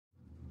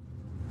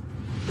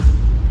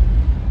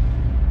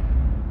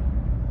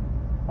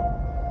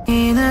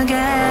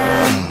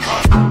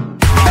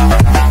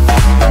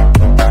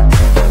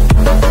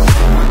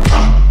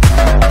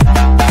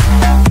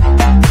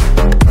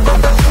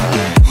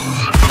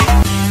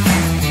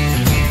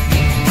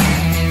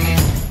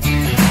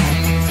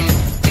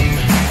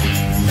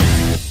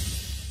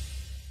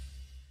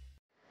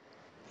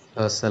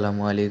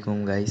Assalamualaikum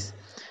guys,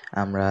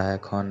 আমরা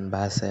এখন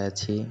বাসে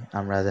আছি।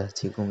 আমরা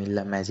যাচ্ছি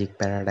কুমিল্লা ম্যাজিক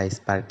প্যারাডাইস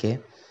পার্কে।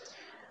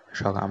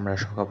 আমরা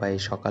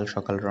সকাল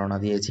সকাল রওনা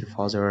দিয়েছি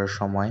ফজরের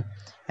সময়।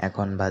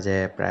 এখন বাজে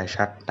প্রায়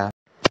 7টা।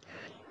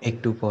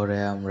 একটু পরে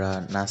আমরা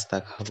নাস্তা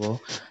খাবো।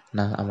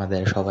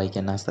 আমাদের সবাইকে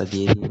নাস্তা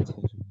দিয়ে দিয়েছে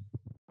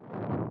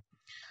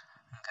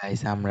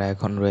গাইস। আমরা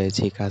এখন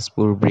রয়েছি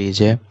কাশপুর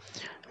ব্রিজে।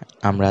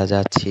 আমরা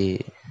যাচ্ছি,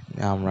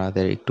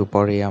 আমাদের একটু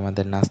পরেই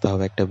আমাদের নাস্তা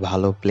হবে একটা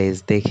ভালো প্লেস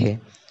দেখে,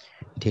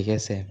 ঠিক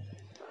আছে?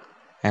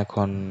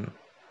 এখন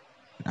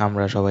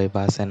আমরা সবাই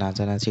বাসে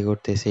নাচানাচি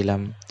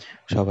করতেছিলাম।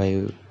 সবাই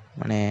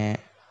মানে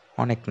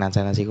অনেক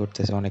নাচানাচি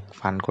করতেছে, অনেক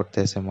ফান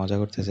করতেছে, মজা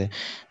করতেছে।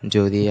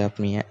 যদি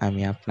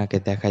আমি আপনাকে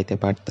দেখাইতে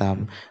পারতাম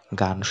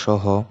গান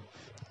সহ,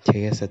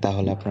 ঠিক আছে,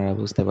 তাহলে আপনারা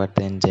বুঝতে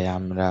পারতেন যে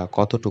আমরা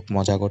কতটুক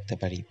মজা করতে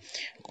পারি,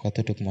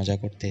 কতটুক মজা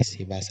করতেছি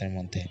বাসের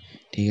মধ্যে,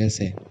 ঠিক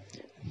আছে?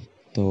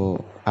 তো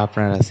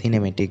আপনারা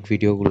সিনেমেটিক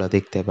ভিডিওগুলো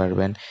দেখতে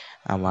পারবেন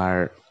আমার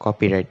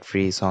কপিরাইট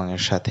ফ্রি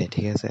সঙের সাথে,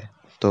 ঠিক আছে?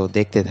 তো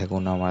দেখতে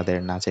থাকুন আমাদের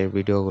নাচের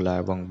ভিডিওগুলো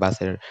এবং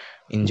বাসের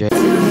এনজয়।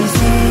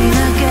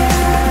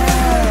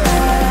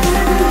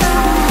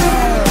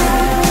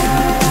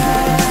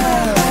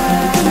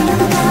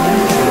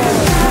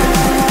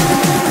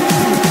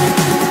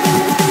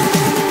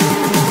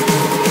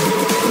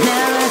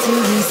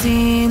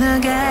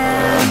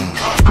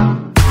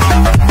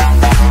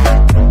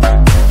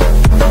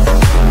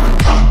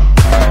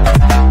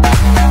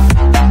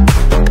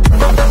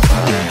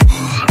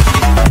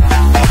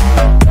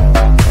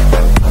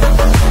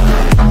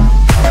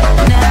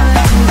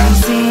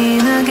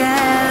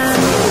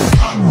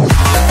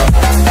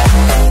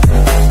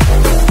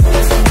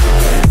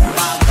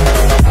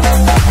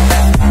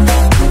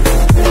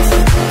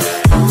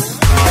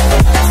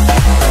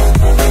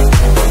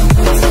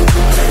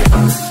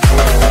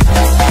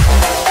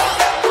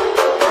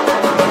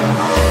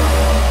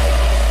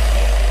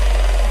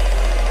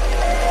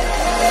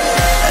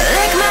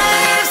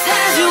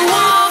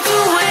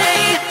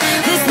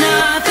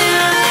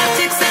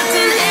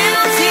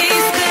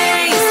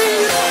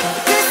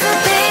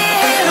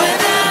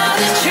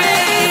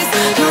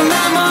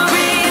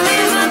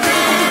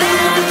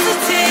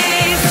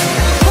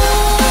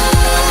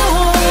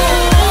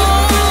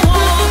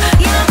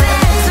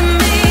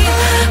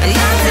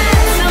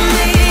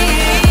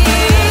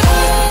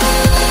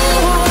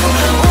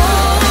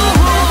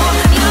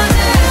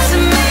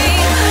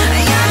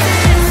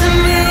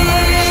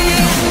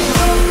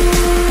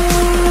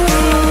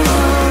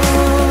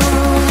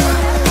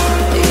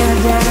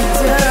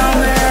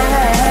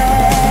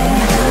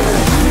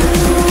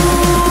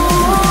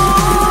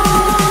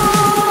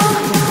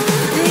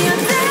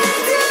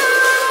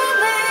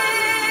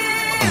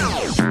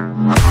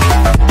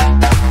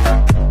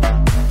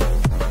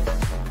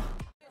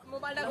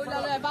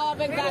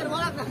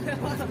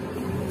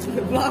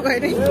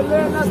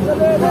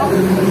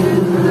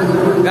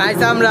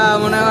 গাইস, আমরা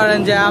মনে করেন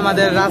যে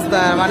আমাদের রাস্তা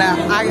মানে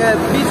আগে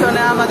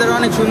পিছনে আমাদের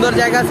অনেক সুন্দর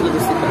জায়গা ছিল,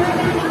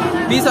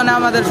 পিছনে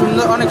আমাদের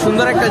অনেক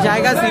সুন্দর একটা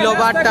জায়গা ছিল,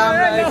 বাট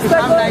আমরা একটু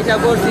সামনে আইসা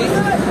করছি।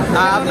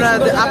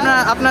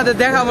 আপনাদের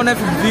দেখাবো না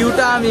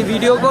ভিউটা, আমি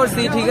ভিডিও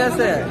করছি, ঠিক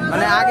আছে?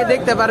 মানে আগে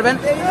দেখতে পারবেন,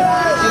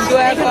 কিন্তু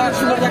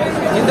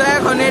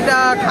এখন এটা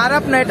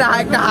খারাপ না, এটা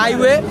একটা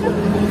হাইওয়ে,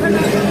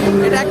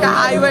 এটা একটা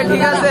হাইওয়ে,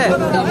 ঠিক আছে?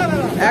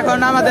 এখন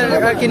আমাদের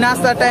আর কি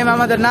নাস্তার টাইম,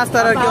 আমাদের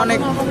নাস্তার আর কি অনেক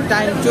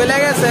টাইম চলে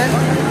গেছে।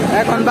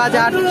 এখন বাজে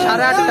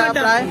 8:30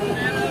 প্রায়।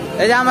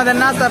 এই যে আমাদের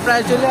নাস্তা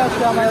প্রায় চলে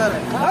আসছে,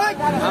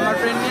 আমার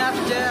ফ্রেন্ড নিয়ে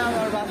আসছে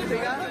আমার বাস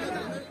থেকে।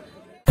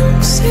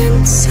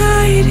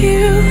 Inside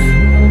you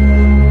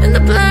and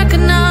the black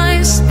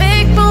eyes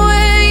make my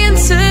way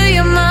into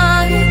your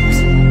mind,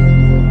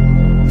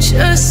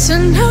 just to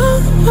know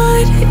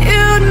what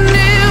you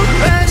knew.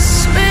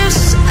 Restless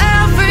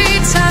every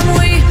time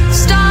we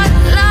start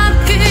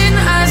locking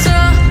eyes.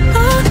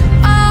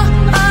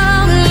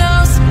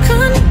 Lost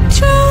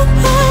control.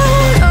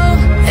 Oh,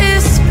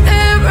 it's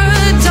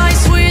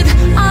paradise with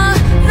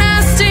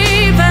honesty,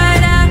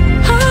 but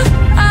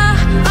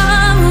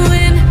I'm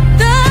in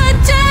the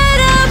dead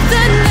of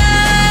the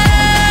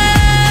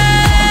night.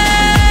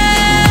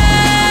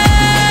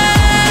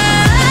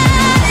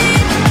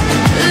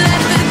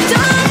 Let the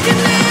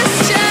darkness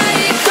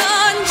take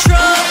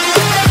control.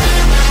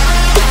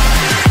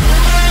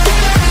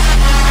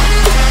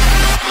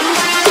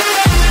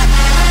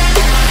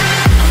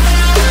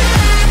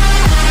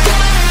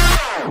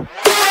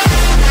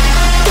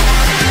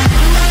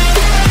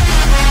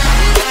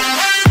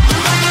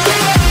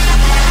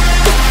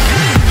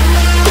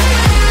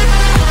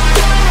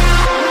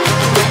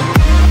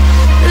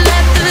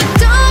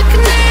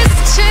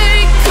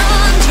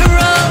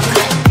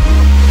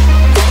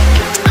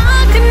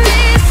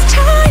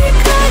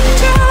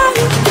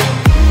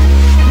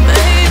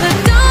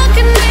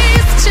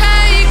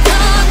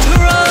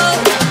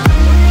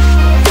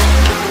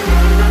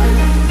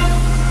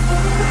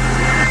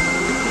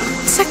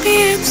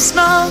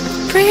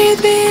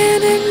 breathe me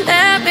in and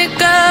let me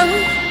go.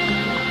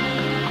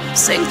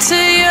 Sink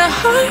to your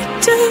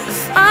heart to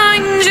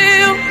find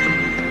you.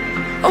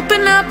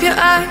 Open up your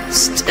eyes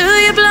till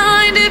you're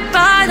blinded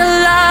by the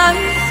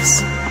lies,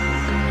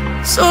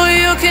 so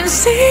you can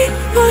see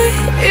what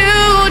you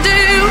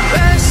do.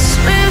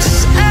 Restless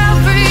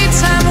every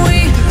time we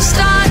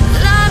start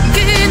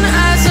locking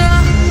as a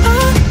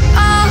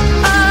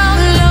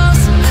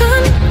lost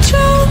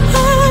control.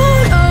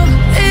 Oh,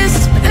 it's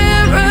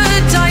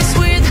paradise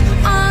with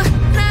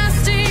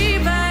honesty,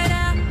 but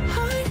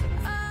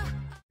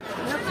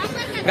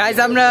guys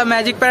আমরা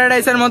magic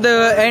প্যারাডাইসের মধ্যে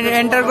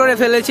enter করে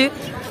ফেলেছি।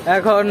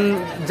 এখন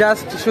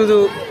just শুধু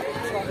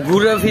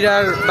ঘুরে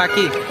ফিরার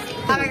বাকি।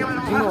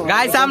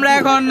 Guys আমরা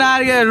এখন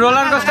আর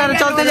রোলার কোস্টারে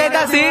চলতে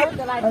যাইতাছি।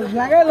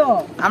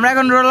 আমরা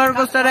এখন রোলার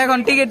কোস্টারে এখন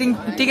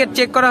টিকিট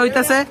চেক করা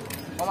হইতাছে।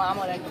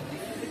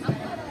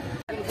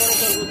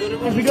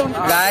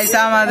 গাইস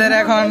আমাদের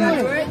এখন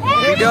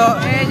ভিডিও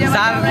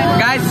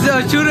গাইস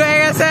শুরু হয়ে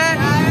গেছে।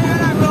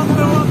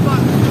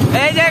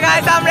 এই যে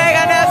গাইস আমরা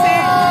এখানে আছি।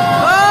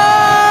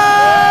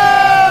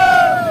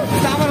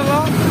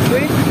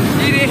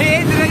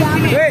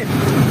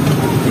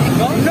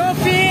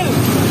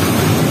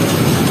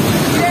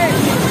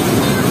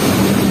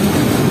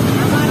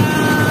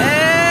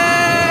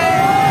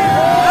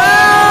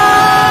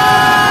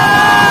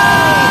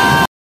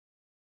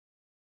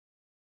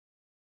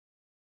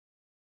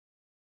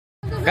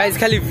 গাইস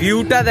খালি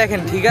ভিউটা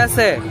দেখেন, ঠিক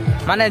আছে,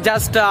 মানে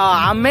জাস্ট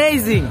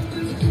অ্যামেজিং।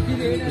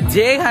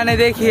 যেখানে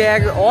দেখি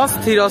এক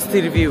অস্থির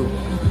অস্থির view.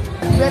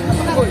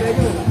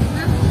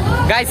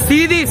 Guys C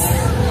this,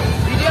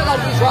 video কর,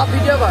 সব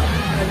ভিডিও কর।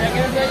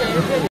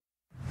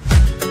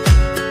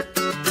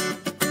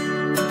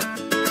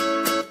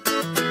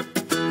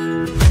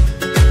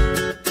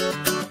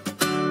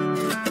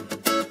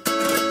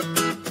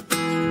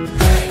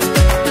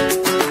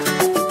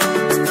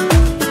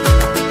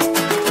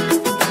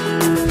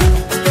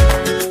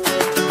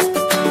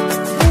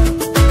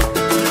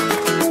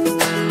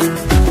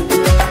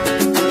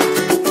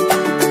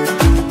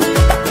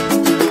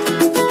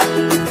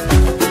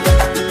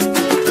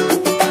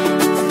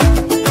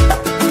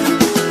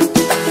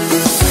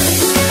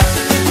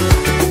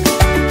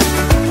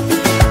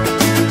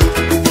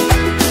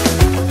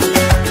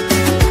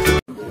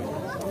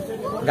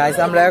 গাইস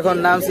আমরা এখন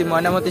নামছি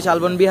ময়নামতি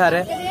শালবন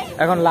বিহারে।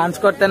 এখন লাঞ্চ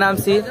করতে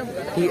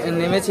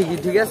নেমেছি কি,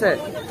 ঠিক আছে।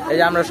 এই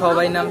যে আমরা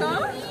সবাই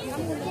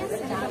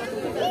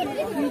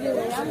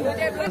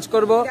লাঞ্চ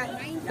করবো।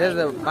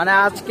 মানে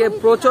আজকে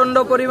প্রচন্ড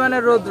পরিমাণে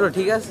রৌদ্র,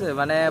 ঠিক আছে,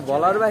 মানে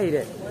বলার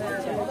বাহিরে,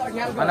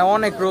 মানে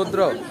অনেক রৌদ্র।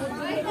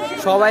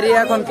 সবারই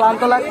এখন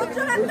ক্লান্ত লাগছে।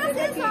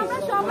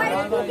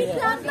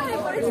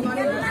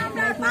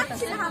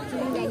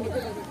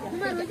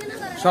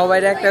 সবাই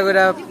একটা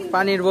করে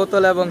পানির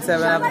বোতল এবং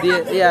 7 আপ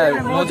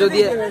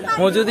দিয়ে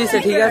মজু দিছে,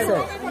 ঠিক আছে।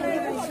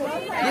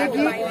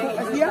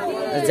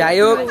 যাই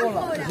হোক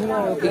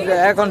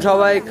এখন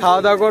সবাই খাওয়া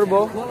দাওয়া করবো,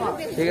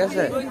 ঠিক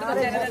আছে।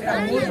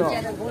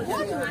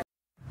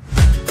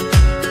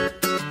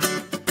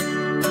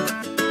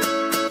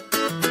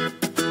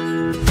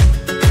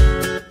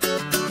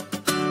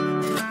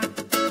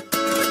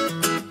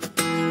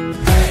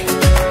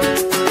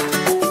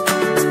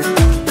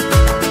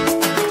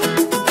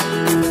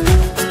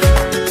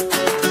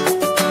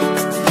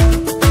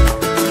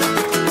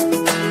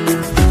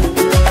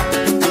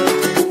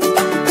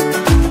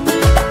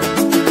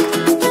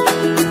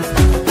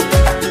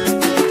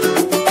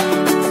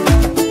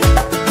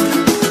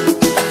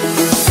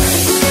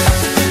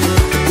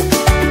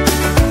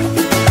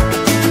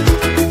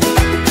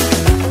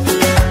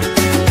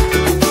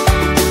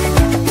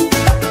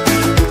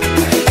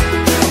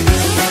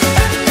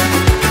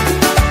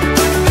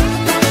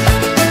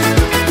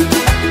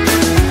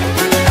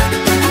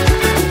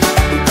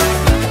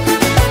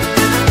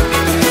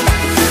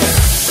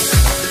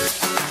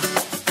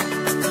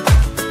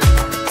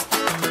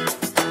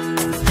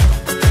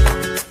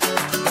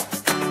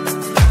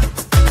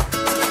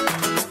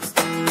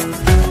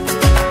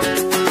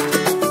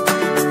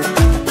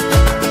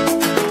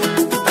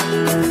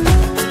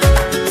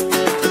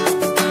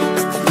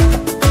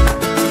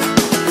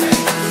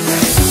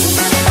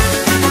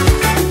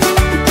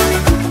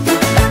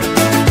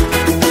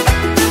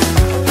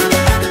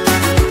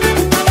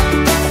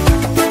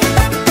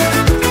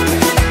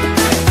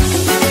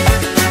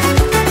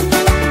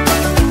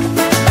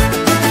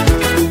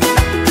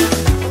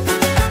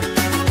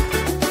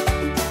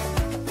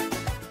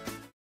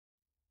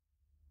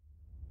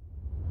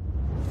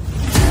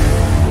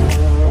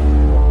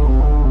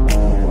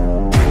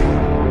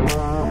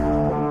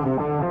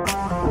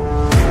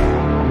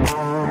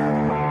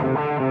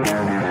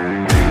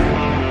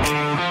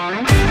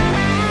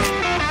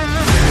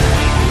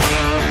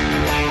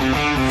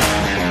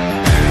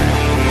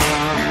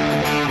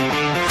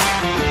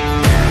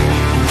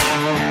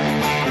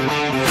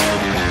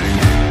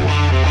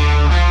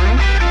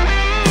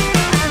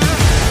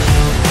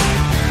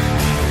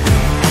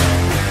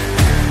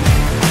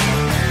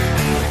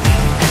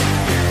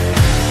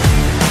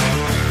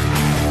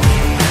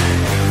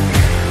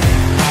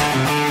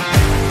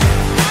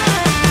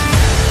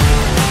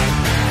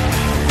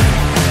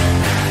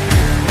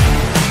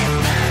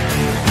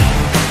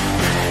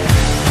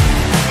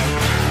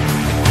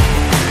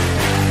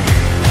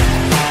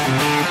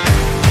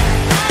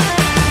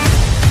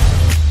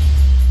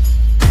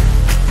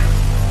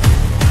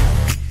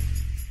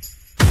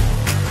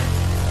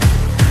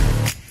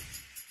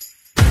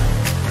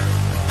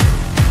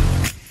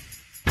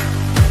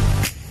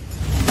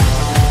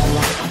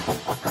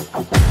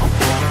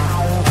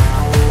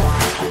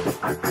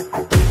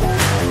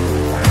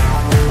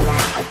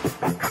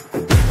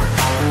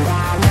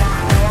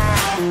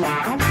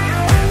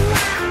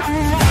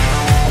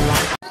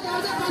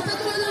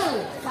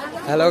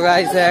 হ্যালো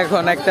গাইস,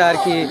 এখন একটা আর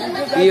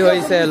কি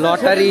হয়েছে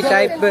লটারি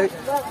টাইপ,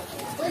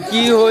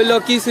 কি হইলো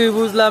কিছুই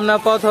বুঝলাম না।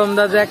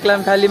 প্রথমটা দেখলাম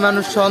খালি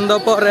মানুষ ছন্দ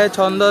পড়ে,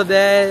 ছন্দ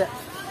দেয়,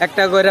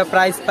 একটা করে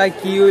প্রাইজ পায়,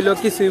 কি হইলো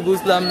কিছুই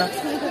বুঝলাম না।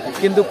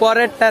 কিন্তু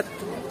পরেরটা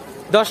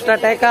 10টা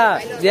টাকা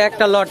যে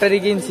একটা লটারি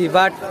কিনছি,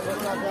 বাট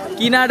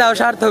কিনাটাও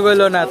সার্থক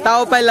হইলো না,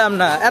 তাও পাইলাম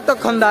না।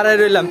 এতক্ষণ দাঁড়ায়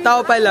রইলাম, তাও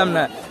পাইলাম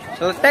না,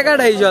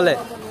 টাকাটাই চলে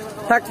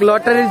থাক।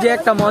 লটারির যে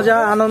একটা মজা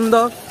আনন্দ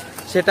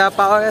সেটা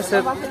পাওয়া গেছে।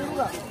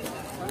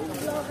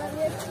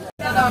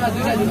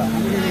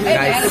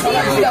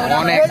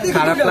 অনেক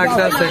খারাপ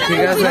লাগতেছে,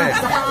 ঠিক আছে,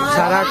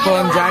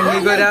 সারাক্ষণ জার্নি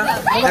করে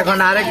এখন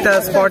আরেকটা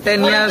স্পটে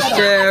নিয়ে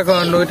আসছে।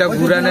 এখন ওইটা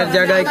ঘুরানোর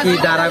জায়গায় কি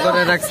দাঁড়া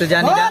করে রাখছে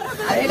জানি না,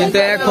 কিন্তু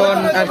এখন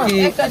আর কি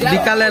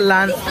বিকালের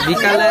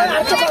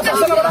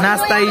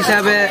নাস্তা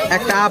হিসাবে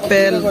একটা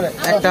আপেল,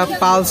 একটা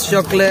পালস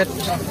চকলেট,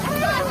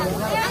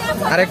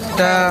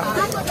 আরেকটা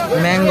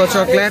ম্যাঙ্গো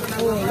চকলেট,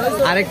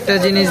 আরেকটা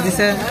জিনিস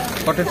দিছে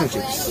পটেটো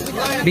চিপস,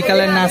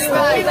 বিকালের নাস্তা,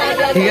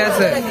 ঠিক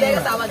আছে।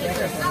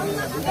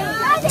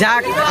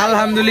 যাক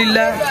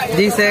আলহামদুলিল্লাহ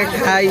দিছে,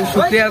 খাই,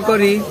 শুকরিয়া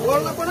করি,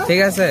 ঠিক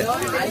আছে।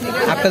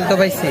 আপেল তো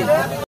পাইছি।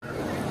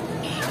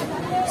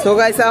 সো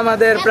গাইস,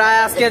 আমাদের প্রায়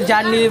আজকের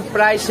জার্নি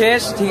প্রায়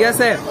শেষ, ঠিক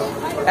আছে।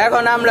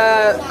 এখন আমরা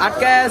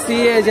আটকায় আছি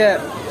এই যে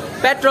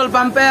পেট্রোল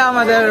পাম্পে,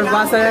 আমাদের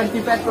বাসের কি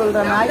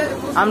পেট্রোলটা নাই,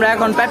 আমরা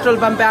এখন পেট্রোল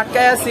পাম্পে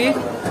আটকায় আছি।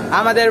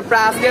 আমাদের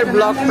আজকের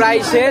ব্লগ প্রায়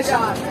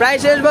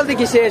শেষ বলতে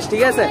কি শেষ,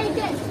 ঠিক আছে।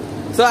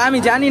 তো আমি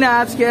জানি না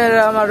আজকের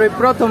আমার ওই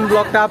প্রথম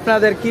ব্লগটা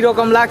আপনাদের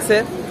কিরকম লাগছে,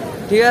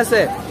 ঠিক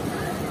আছে।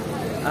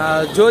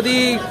 যদি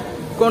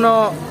কোনো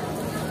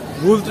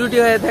ভুল ত্রুটি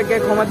হয়ে থাকে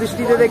ক্ষমা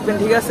দৃষ্টিতে দেখবেন,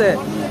 ঠিক আছে।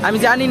 আমি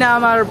জানি না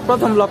আমার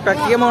প্রথম ব্লগটা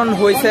কেমন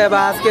হয়েছে, বা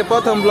আজকে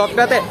প্রথম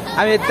ব্লগটাতে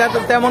আমি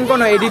তেমন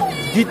কোনো এডিট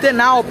দিতে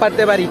নাও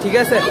পারতে পারি, ঠিক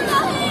আছে।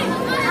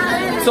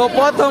 সো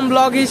প্রথম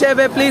ব্লগ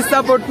হিসেবে please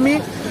support me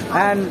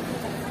and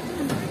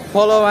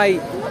follow my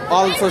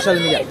all social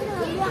media.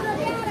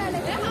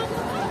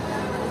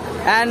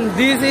 And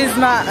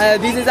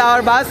this is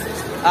our বাস।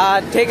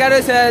 ঠেকা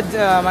রয়েছে,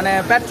 মানে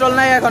পেট্রোল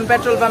নাই, এখন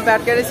পেট্রোল পাম্পে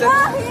আটকে রয়েছে।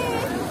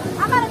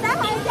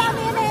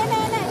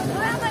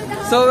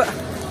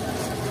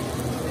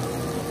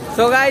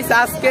 সো গাইস,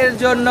 আজকের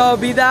জন্য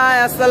বিদায়।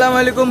 আসসালামু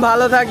আলাইকুম,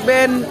 ভালো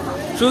থাকবেন,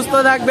 সুস্থ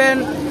থাকবেন,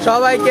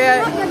 সবাইকে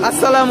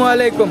আসসালামু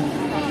আলাইকুম।